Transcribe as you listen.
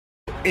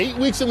8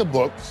 weeks in the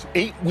books,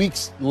 8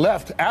 weeks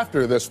left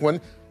after this one.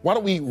 Why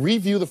don't we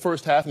review the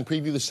first half and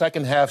preview the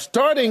second half,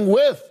 starting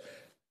with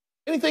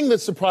anything that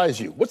surprised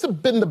you? What's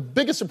been the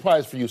biggest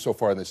surprise for you so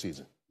far in this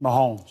season?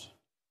 Mahomes.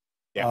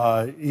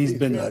 Yeah. He's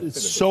been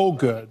so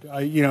good.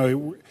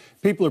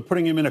 People are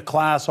putting him in a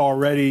class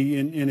already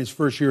in his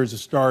first year as a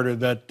starter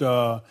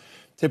that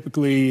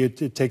typically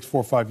it takes 4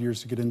 or 5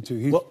 years to get into.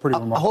 He's pretty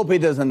remarkable. I hope he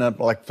doesn't end up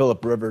like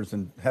Phillip Rivers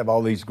and have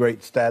all these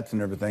great stats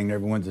and everything,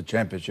 never wins a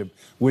championship,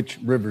 which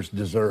Rivers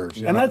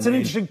deserves. And that's an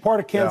interesting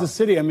part of Kansas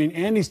City. I mean,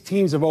 Andy's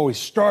teams have always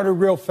started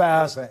real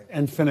fast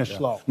and finished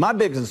slow. My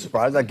biggest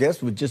surprise, I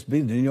guess, would just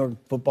be the New York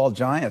Football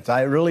Giants.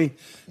 I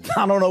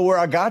don't know where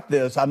I got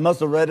this. I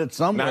must have read it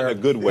somewhere. Not in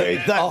a good way.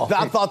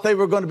 I thought they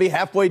were going to be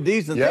halfway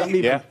decent.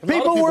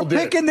 People were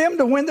picking them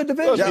to win the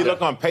division. Well, if you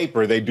look on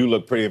paper, they do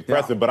look pretty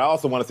impressive. But I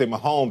also want to say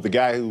Mahomes, the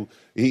guy who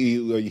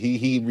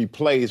he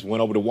replaced,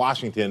 went over to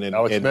Washington, and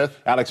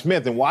Alex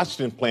Smith in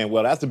Washington playing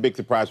well. That's a big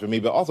surprise for me.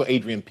 But also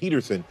Adrian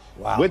Peterson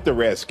with the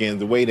Redskins,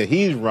 the way that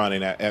he's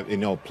running,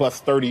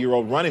 plus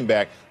 30-year-old running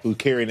back who's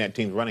carrying that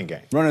team's running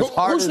game. Running as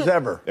hard as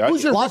ever.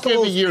 Who's your rookie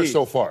of the year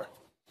so far?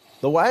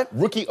 The what?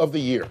 Rookie of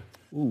the year.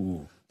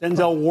 Ooh.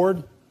 Denzel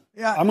Ward.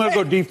 Yeah, I'm going to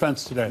go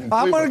defense today.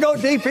 I'm going to go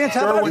defense.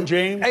 Derwin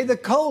James. Hey, the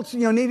Colts,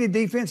 needed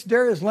defense.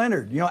 Darius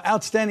Leonard,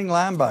 outstanding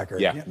linebacker.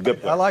 Yeah,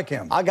 good player. I like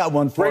him. I got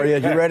one for you.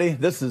 You ready?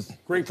 This is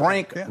Frank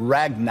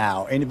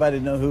Ragnow. Anybody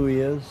know who he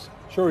is?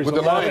 Sure, he's with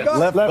the Lions.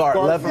 Left guard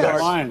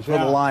for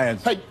the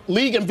Lions. Hey,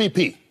 league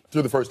MVP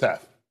through the first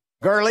half.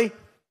 Gurley.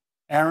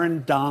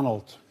 Aaron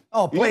Donald.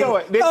 Oh, please. You know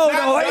what?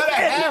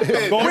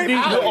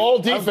 All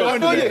defense.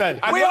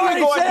 We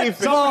already said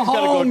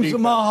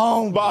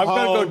Mahomes. I'm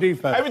going to go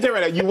defense. Let me tell you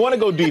right now, you want to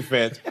go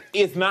defense.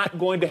 It's not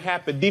going to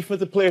happen.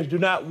 Defensive players do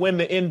not win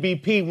the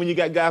MVP when you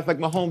got guys like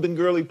Mahomes and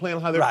Gurley playing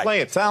how they're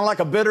playing. Sound like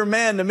a bitter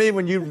man to me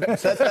when you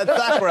set that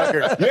sack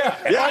record. I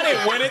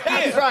didn't win it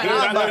then. That's right.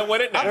 I didn't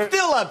win it now. I'm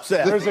still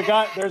upset.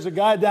 There's a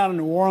guy down in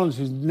New Orleans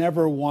who's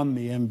never won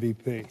the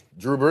MVP.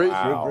 Drew Brees.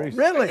 Wow.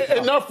 Really?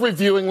 Enough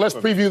reviewing. Let's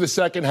preview the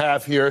second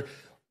half here.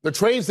 The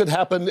trades that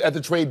happened at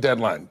the trade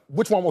deadline,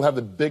 which one will have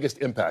the biggest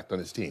impact on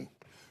his team?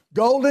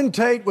 Golden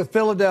Tate with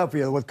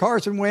Philadelphia, with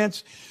Carson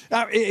Wentz.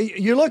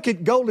 You look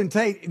at Golden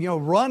Tate,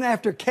 run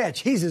after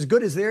catch. He's as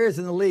good as there is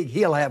in the league.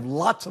 He'll have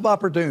lots of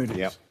opportunities.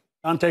 Yep.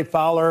 Dante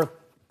Fowler,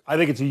 I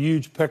think it's a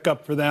huge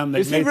pickup for them.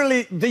 Is he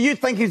really? Do you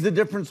think he's the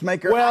difference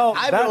maker? Well,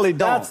 I really don't.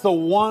 That's the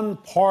one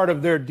part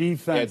of their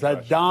defense,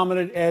 that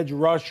dominant edge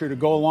rusher to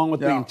go along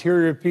with the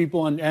interior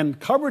people. And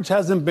coverage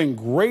hasn't been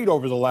great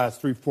over the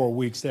last 3-4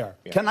 weeks there.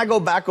 Yeah. Can I go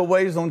back a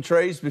ways on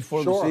trades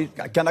before the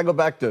season? Can I go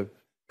back to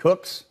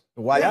Cooks?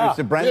 The wide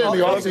receiver, Brandon. In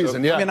the offseason,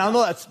 I mean, I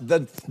know that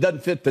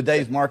doesn't fit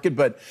today's market,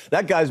 but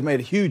that guy's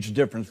made a huge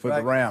difference for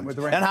the Rams.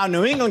 And how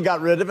New England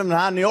got rid of him and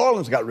how New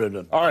Orleans got rid of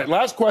him. All right,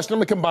 last question. I'm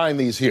going to combine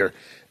these here.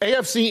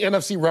 AFC,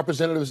 NFC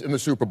representatives in the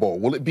Super Bowl.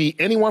 Will it be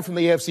anyone from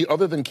the AFC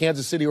other than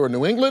Kansas City or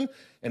New England,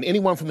 and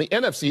anyone from the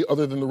NFC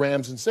other than the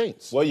Rams and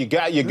Saints? Well, you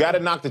got to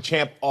knock the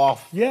champ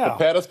off the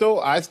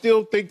pedestal. I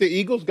still think the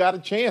Eagles got a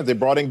chance. They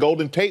brought in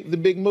Golden Tate, the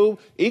big move.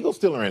 Eagles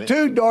still are in it.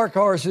 Two dark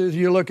horses.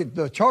 You look at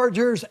the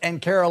Chargers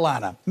and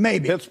Carolina.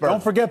 Maybe. Pittsburgh.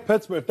 Don't forget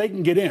Pittsburgh. If they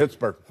can get in.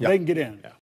 Pittsburgh. If they can get in.